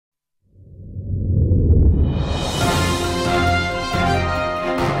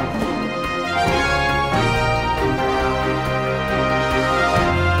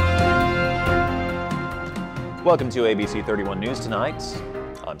Welcome to ABC 31 News tonight.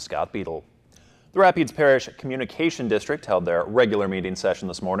 I'm Scott Beadle. The Rapides Parish Communication District held their regular meeting session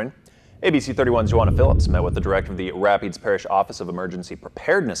this morning. ABC 31's Joanna Phillips met with the director of the Rapides Parish Office of Emergency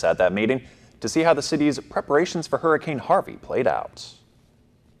Preparedness at that meeting to see how the city's preparations for Hurricane Harvey played out.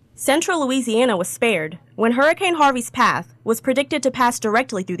 Central Louisiana was spared when Hurricane Harvey's path was predicted to pass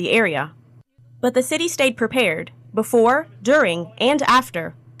directly through the area. But the city stayed prepared before, during, and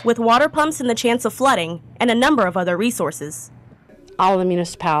after, with water pumps and the chance of flooding and a number of other resources. All of the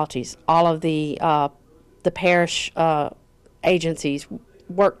municipalities, all of the parish agencies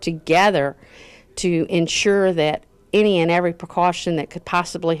work together to ensure that any and every precaution that could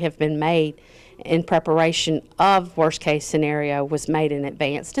possibly have been made in preparation of worst case scenario was made in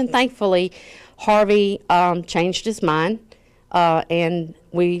advance. And thankfully, Harvey changed his mind and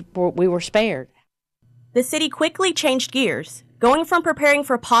we were spared. The city quickly changed gears, going from preparing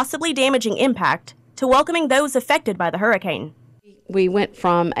for possibly damaging impact to welcoming those affected by the hurricane. We went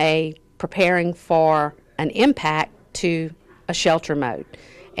from a preparing for an impact to a shelter mode.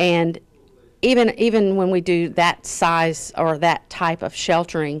 And even when we do that size or that type of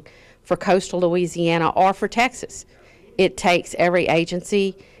sheltering for coastal Louisiana or for Texas, it takes every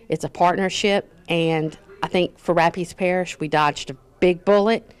agency. It's a partnership, and I think for Rapides Parish we dodged a big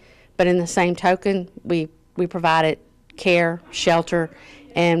bullet, but in the same token we provided care, shelter,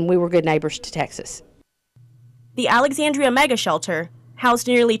 and we were good neighbors to Texas. The Alexandria Mega Shelter housed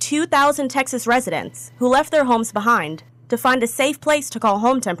nearly 2,000 Texas residents who left their homes behind to find a safe place to call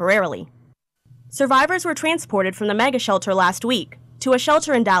home temporarily. Survivors were transported from the Mega Shelter last week to a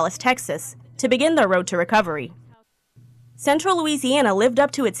shelter in Dallas, Texas, to begin their road to recovery. Central Louisiana lived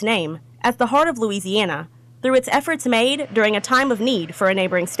up to its name as the heart of Louisiana through its efforts made during a time of need for a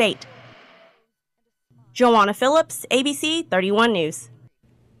neighboring state. Joanna Phillips, ABC 31 News.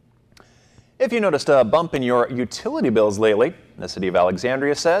 If you noticed a bump in your utility bills lately, the city of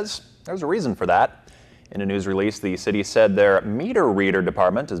Alexandria says there's a reason for that. In a news release, the city said their meter reader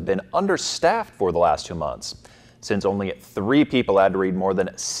department has been understaffed for the last 2 months. Since only 3 people had to read more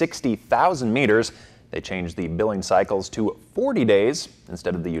than 60,000 meters, they changed the billing cycles to 40 days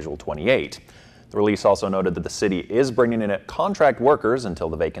instead of the usual 28. The release also noted that the city is bringing in contract workers until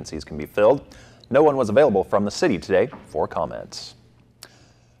the vacancies can be filled. No one was available from the city today for comments.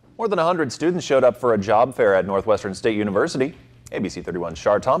 More than 100 students showed up for a job fair at Northwestern State University. ABC 31's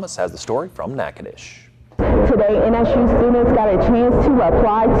Shar Thomas has the story from Natchitoches. Today, NSU students got a chance to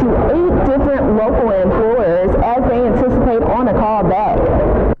apply to 8 different local employers as they anticipate on a call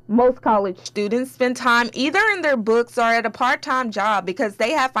back. Most college students spend time either in their books or at a part-time job because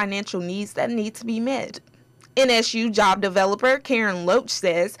they have financial needs that need to be met. NSU job developer Karen Loach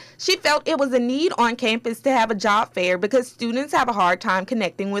says she felt it was a need on campus to have a job fair because students have a hard time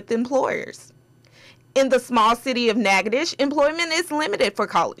connecting with employers. In the small city of Natchitoches, employment is limited for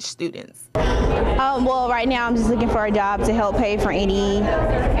college students. Well, right now I'm just looking for a job to help pay for any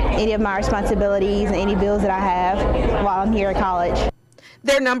of my responsibilities and any bills that I have while I'm here at college.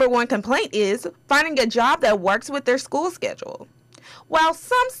 Their number one complaint is finding a job that works with their school schedule. While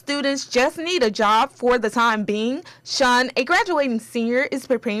some students just need a job for the time being, Sean, a graduating senior, is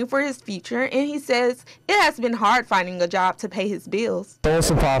preparing for his future, and he says it has been hard finding a job to pay his bills.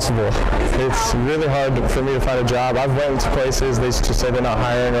 It's impossible. It's really hard for me to find a job. I've went to places, they just say they're not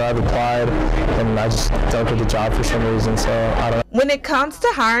hiring, or I've applied, and I just don't get the job for some reason, so I don't know. When it comes to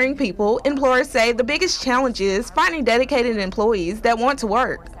hiring people, employers say the biggest challenge is finding dedicated employees that want to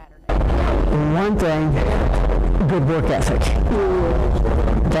work. One thing, good work ethic.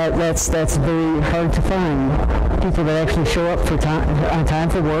 That's very hard to find. People that actually show up on time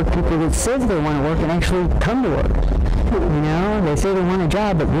for work, people that say they want to work and actually come to work. You know, they say they want a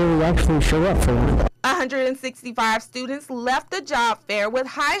job, but really actually show up for one. 165 students left the job fair with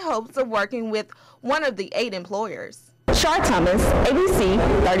high hopes of working with one of the 8 employers. Shar Thomas, ABC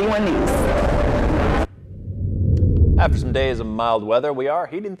 31 News. After some days of mild weather, we are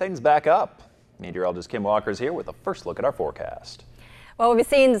heating things back up. Meteorologist Kim Walker is here with a first look at our forecast. Well, we've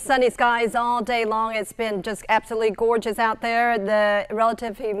seen sunny skies all day long. It's been just absolutely gorgeous out there. The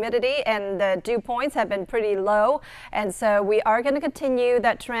relative humidity and the dew points have been pretty low, and so we are going to continue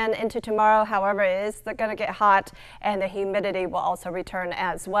that trend into tomorrow. However, it is going to get hot, and the humidity will also return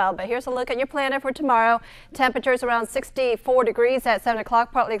as well. But here's a look at your planner for tomorrow. Temperatures around 64 degrees at 7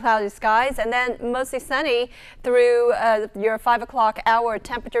 o'clock, partly cloudy skies, and then mostly sunny through your 5 o'clock hour.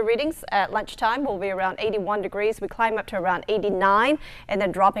 Temperature readings at lunchtime will be around 81 degrees. We climb up to around 89. And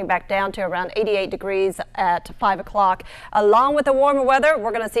then dropping back down to around 88 degrees at 5 o'clock. Along with the warmer weather,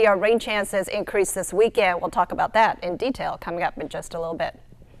 we're going to see our rain chances increase this weekend. We'll talk about that in detail coming up in just a little bit.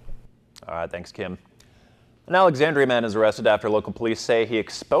 All right, thanks, Kim. An Alexandria man is arrested after local police say he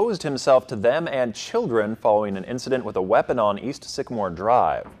exposed himself to them and children following an incident with a weapon on East Sycamore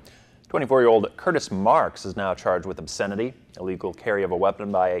Drive. 24-year-old Curtis Marks is now charged with obscenity, illegal carry of a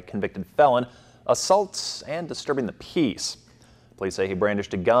weapon by a convicted felon, assaults, and disturbing the peace. Police say he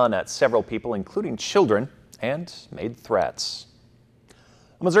brandished a gun at several people, including children, and made threats.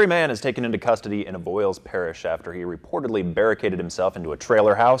 A Missouri man is taken into custody in Avoyles Parish after he reportedly barricaded himself into a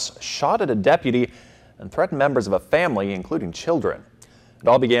trailer house, shot at a deputy, and threatened members of a family, including children. It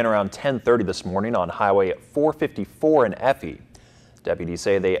all began around 10:30 this morning on Highway 454 in Effie. Deputies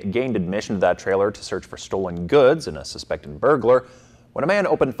say they gained admission to that trailer to search for stolen goods and a suspected burglar when a man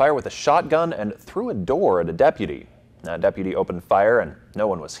opened fire with a shotgun and threw a door at a deputy. A deputy opened fire and no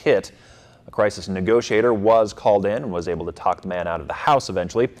one was hit. A crisis negotiator was called in and was able to talk the man out of the house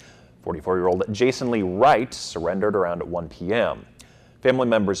eventually. 44-year-old Jason Lee Wright surrendered around 1 p.m. Family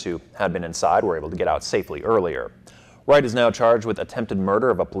members who had been inside were able to get out safely earlier. Wright is now charged with attempted murder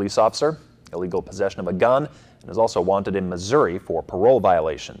of a police officer, illegal possession of a gun, and is also wanted in Missouri for parole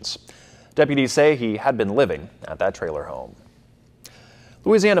violations. Deputies say he had been living at that trailer home.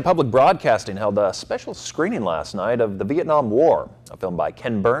 Louisiana Public Broadcasting held a special screening last night of The Vietnam War, a film by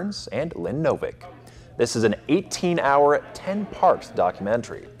Ken Burns and Lynn Novick. This is an 18-hour, 10-part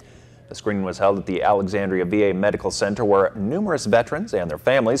documentary. The screening was held at the Alexandria VA Medical Center, where numerous veterans and their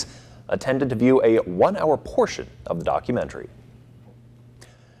families attended to view a 1-hour portion of the documentary.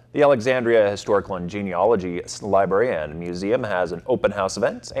 The Alexandria Historical and Genealogy Library and Museum has an open house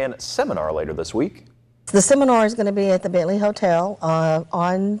event and seminar later this week. The seminar is going to be at the Bentley Hotel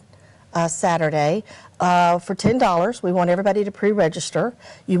on Saturday for $10. We want everybody to pre-register.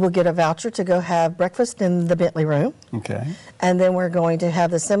 You will get a voucher to go have breakfast in the Bentley room. Okay. And then we're going to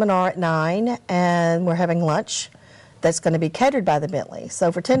have the seminar at 9, and we're having lunch that's going to be catered by the Bentley.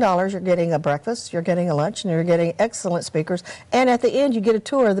 So for $10, you're getting a breakfast, you're getting a lunch, and you're getting excellent speakers. And at the end, you get a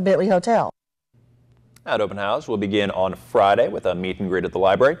tour of the Bentley Hotel. That open house will begin on Friday with a meet and greet at the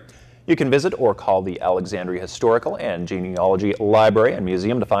library. You can visit or call the Alexandria Historical and Genealogy Library and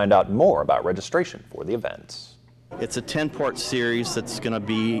Museum to find out more about registration for the event. It's a 10-part series that's going to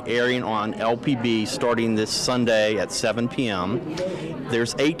be airing on LPB starting this Sunday at 7 p.m.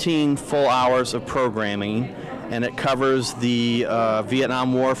 There's 18 full hours of programming, and it covers the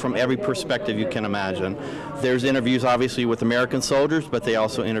Vietnam War from every perspective you can imagine. There's interviews obviously with American soldiers, but they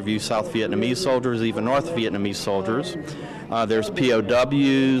also interview South Vietnamese soldiers, even North Vietnamese soldiers. There's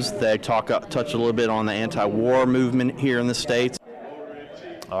POWs. They touch a little bit on the anti-war movement here in the States.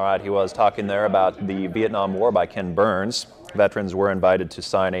 All right, he was talking there about the Vietnam War by Ken Burns. Veterans were invited to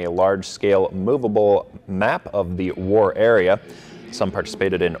sign a large-scale movable map of the war area. Some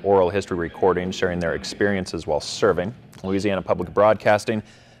participated in oral history recordings, sharing their experiences while serving. Louisiana Public Broadcasting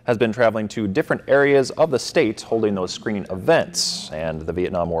has been traveling to different areas of the state holding those screening events, and the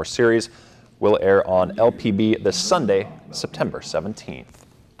Vietnam War series will air on LPB this Sunday, September 17th.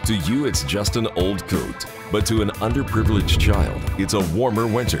 To you, it's just an old coat, but to an underprivileged child, it's a warmer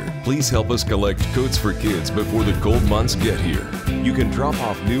winter. Please help us collect coats for kids before the cold months get here. You can drop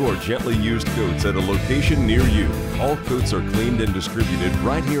off new or gently used coats at a location near you. All coats are cleaned and distributed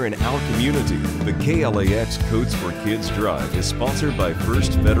right here in our community. The KLAX Coats for Kids Drive is sponsored by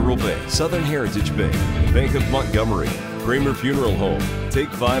First Federal Bank, Southern Heritage Bank, Bank of Montgomery, Kramer Funeral Home, Take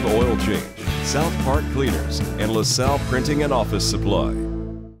 5 Oil Change, South Park Cleaners, and LaSalle Printing and Office Supply.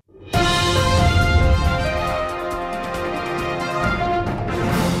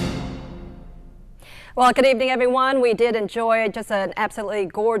 Well, good evening, everyone. We did enjoy just an absolutely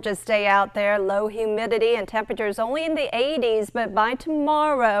gorgeous day out there. Low humidity and temperatures only in the 80s, but by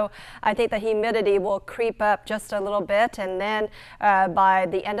tomorrow, I think the humidity will creep up just a little bit, and then by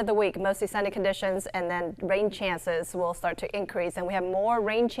the end of the week, mostly sunny conditions, and then rain chances will start to increase, and we have more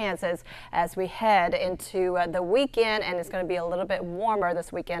rain chances as we head into the weekend, and it's going to be a little bit warmer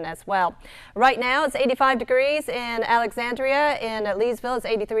this weekend as well. Right now, it's 85 degrees in Alexandria. In Leesville, it's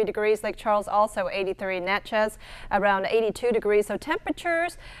 83 degrees. Lake Charles also 83. Natchez around 82 degrees, so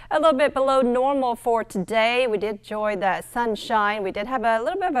temperatures a little bit below normal for today. We did enjoy the sunshine. We did have a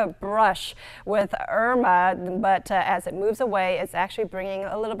little bit of a brush with Irma, but as it moves away, it's actually bringing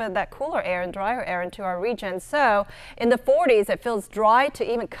a little bit of that cooler air and drier air into our region. So in the 40s, it feels dry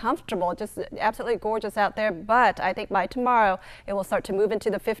to even comfortable, just absolutely gorgeous out there. But I think by tomorrow, it will start to move into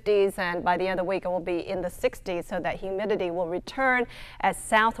the 50s, and by the end of the week, it will be in the 60s, so that humidity will return as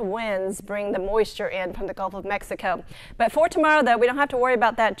south winds bring the moisture in from the Gulf of Mexico. But for tomorrow, though, we don't have to worry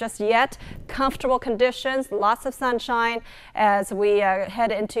about that just yet. Comfortable conditions, lots of sunshine as we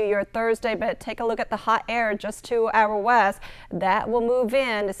head into your Thursday. But take a look at the hot air just to our west. That will move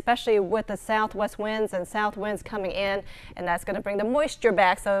in, especially with the southwest winds and south winds coming in, and that's going to bring the moisture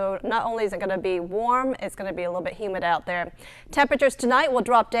back. So not only is it going to be warm, it's going to be a little bit humid out there. Temperatures tonight will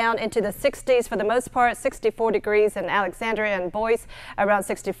drop down into the 60s for the most part, 64 degrees in Alexandria and Boise, around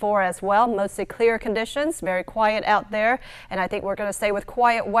 64 as well. Mostly clear conditions, very quiet out there, and I think we're going to stay with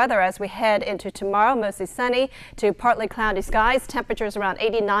quiet weather as we head into tomorrow. Mostly sunny to partly cloudy skies. Temperatures around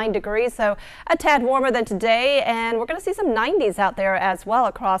 89 degrees, so a tad warmer than today, and we're going to see some 90s out there as well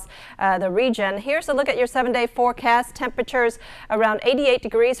across the region. Here's a look at your 7-day forecast. Temperatures around 88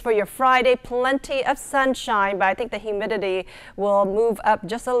 degrees for your Friday. Plenty of sunshine, but I think the humidity will move up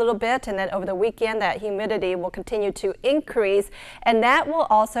just a little bit, and then over the weekend that humidity will continue to increase, and that will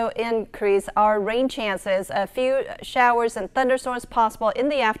also increase our rain chances. A few showers and thunderstorms possible in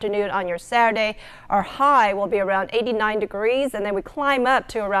the afternoon on your Saturday. Our high will be around 89 degrees, and then we climb up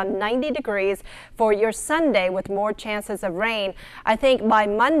to around 90 degrees for your Sunday with more chances of rain. I think by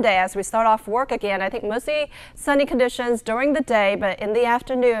Monday, as we start off work again, I think mostly sunny conditions during the day, but in the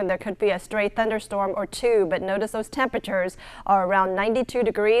afternoon there could be a stray thunderstorm or two. But notice those temperatures are around 92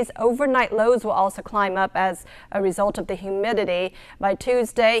 degrees. Overnight lows will also climb up as a result of the humidity. By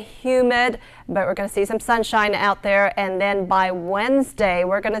Tuesday, humid, but we're going to see some sunshine out there. And then by Wednesday,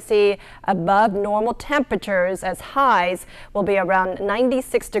 we're going to see above normal temperatures as highs will be around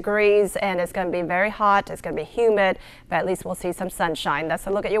 96 degrees, and it's going to be very hot. It's going to be humid, but at least we'll see some sunshine. That's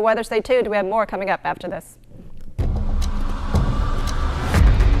a look at your weather. Stay tuned. We have more coming up after this.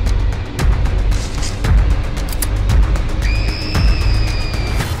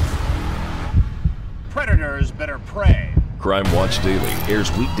 Predators better pray. Crime Watch Daily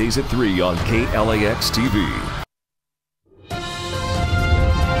airs weekdays at 3 on KLAX TV.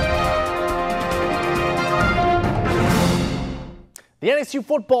 The NSU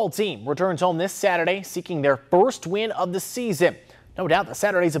football team returns home this Saturday, seeking their first win of the season. No doubt that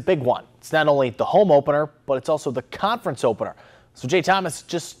Saturday's a big one. It's not only the home opener, but it's also the conference opener. So Jay Thomas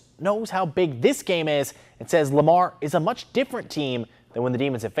just knows how big this game is and says Lamar is a much different team than when the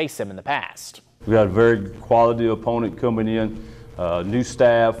Demons have faced them in the past. We got a very quality opponent coming in, new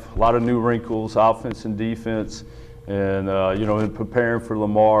staff, a lot of new wrinkles, offense and defense, and in preparing for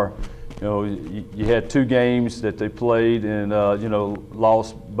Lamar, you had 2 games that they played and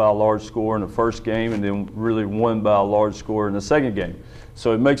lost by a large score in the first game, and then really won by a large score in the second game.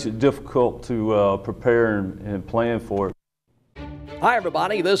 So it makes it difficult to prepare and plan for it. Hi,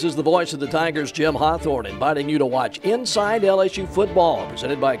 everybody. This is the voice of the Tigers, Jim Hawthorne, inviting you to watch Inside LSU Football,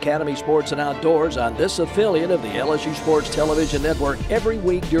 presented by Academy Sports and Outdoors on this affiliate of the LSU Sports Television Network every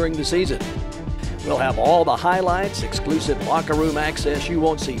week during the season. We'll have all the highlights, exclusive locker room access you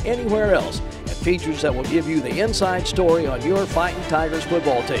won't see anywhere else, and features that will give you the inside story on your Fighting Tigers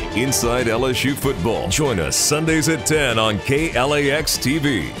football team. Inside LSU Football. Join us Sundays at 10 on KLAX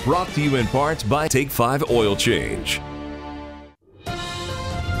TV. Brought to you in part by Take 5 Oil Change.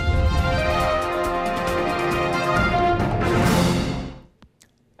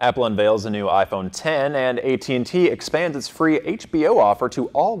 Apple unveils a new iPhone 10, and AT&T expands its free HBO offer to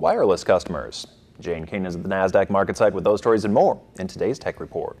all wireless customers. Jane King is at the NASDAQ market site with those stories and more in today's Tech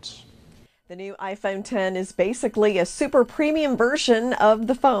Reports. The new iPhone 10 is basically a super premium version of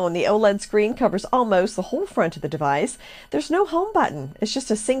the phone. The OLED screen covers almost the whole front of the device. There's no home button. It's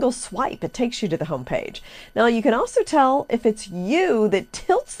just a single swipe. It takes you to the home page. Now you can also tell if it's you that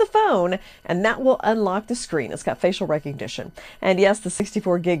tilts the phone, and that will unlock the screen. It's got facial recognition. And yes, the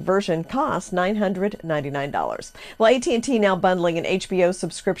 64 gig version costs $999. Well, AT&T now bundling an HBO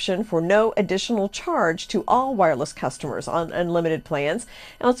subscription for no additional charge to all wireless customers on unlimited plans.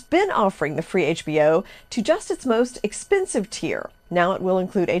 Now it's been offering the free HBO to just its most expensive tier. Now it will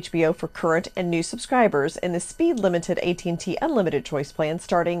include HBO for current and new subscribers in the speed-limited AT&T Unlimited Choice plan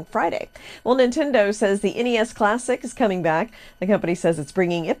starting Friday. Well, Nintendo says the NES Classic is coming back. The company says it's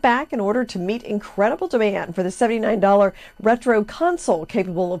bringing it back in order to meet incredible demand for the $79 retro console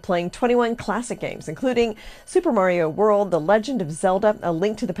capable of playing 21 classic games, including Super Mario World, The Legend of Zelda, A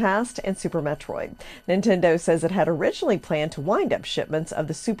Link to the Past, and Super Metroid. Nintendo says it had originally planned to wind up shipments of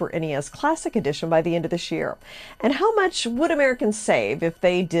the Super NES Classic Edition by the end of this year. And how much would Americans save if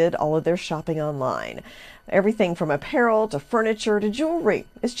they did all of their shopping online? Everything from apparel to furniture to jewelry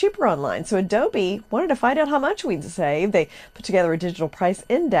is cheaper online. So Adobe wanted to find out how much we'd save. They put together a digital price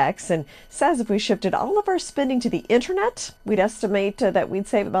index and says if we shifted all of our spending to the internet, we'd estimate that we'd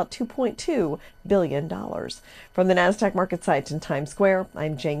save about $2.2 billion. From the NASDAQ market site in Times Square,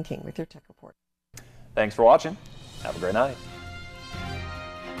 I'm Jane King with your Tech Report. Thanks for watching. Have a great night.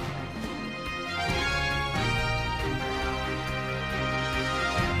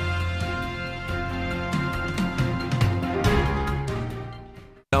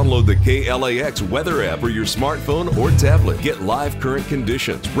 Download the KLAX weather app for your smartphone or tablet. Get live current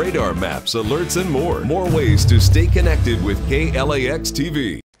conditions, radar maps, alerts, and more. More ways to stay connected with KLAX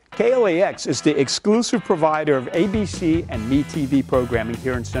TV. KLAX is the exclusive provider of ABC and MeTV programming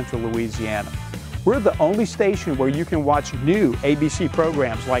here in Central Louisiana. We're the only station where you can watch new ABC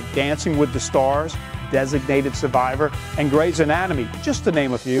programs like Dancing with the Stars, Designated Survivor, and Grey's Anatomy, just to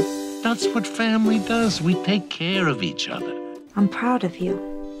name a few. That's what family does. We take care of each other. I'm proud of you.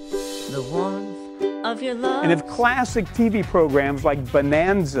 The warmth of your love. And if classic TV programs like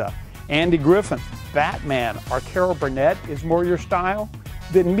Bonanza, Andy Griffin, Batman, or Carol Burnett is more your style,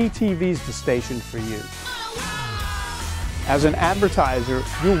 then MeTV's the station for you. As an advertiser,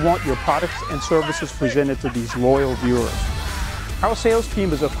 you'll want your products and services presented to these loyal viewers. Our sales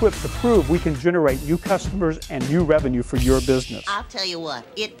team is equipped to prove we can generate new customers and new revenue for your business. I'll tell you what,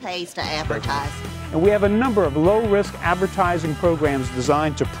 it pays to advertise. And we have a number of low-risk advertising programs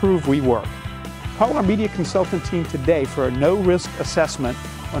designed to prove we work. Call our media consultant team today for a no-risk assessment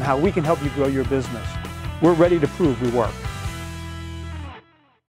on how we can help you grow your business. We're ready to prove we work.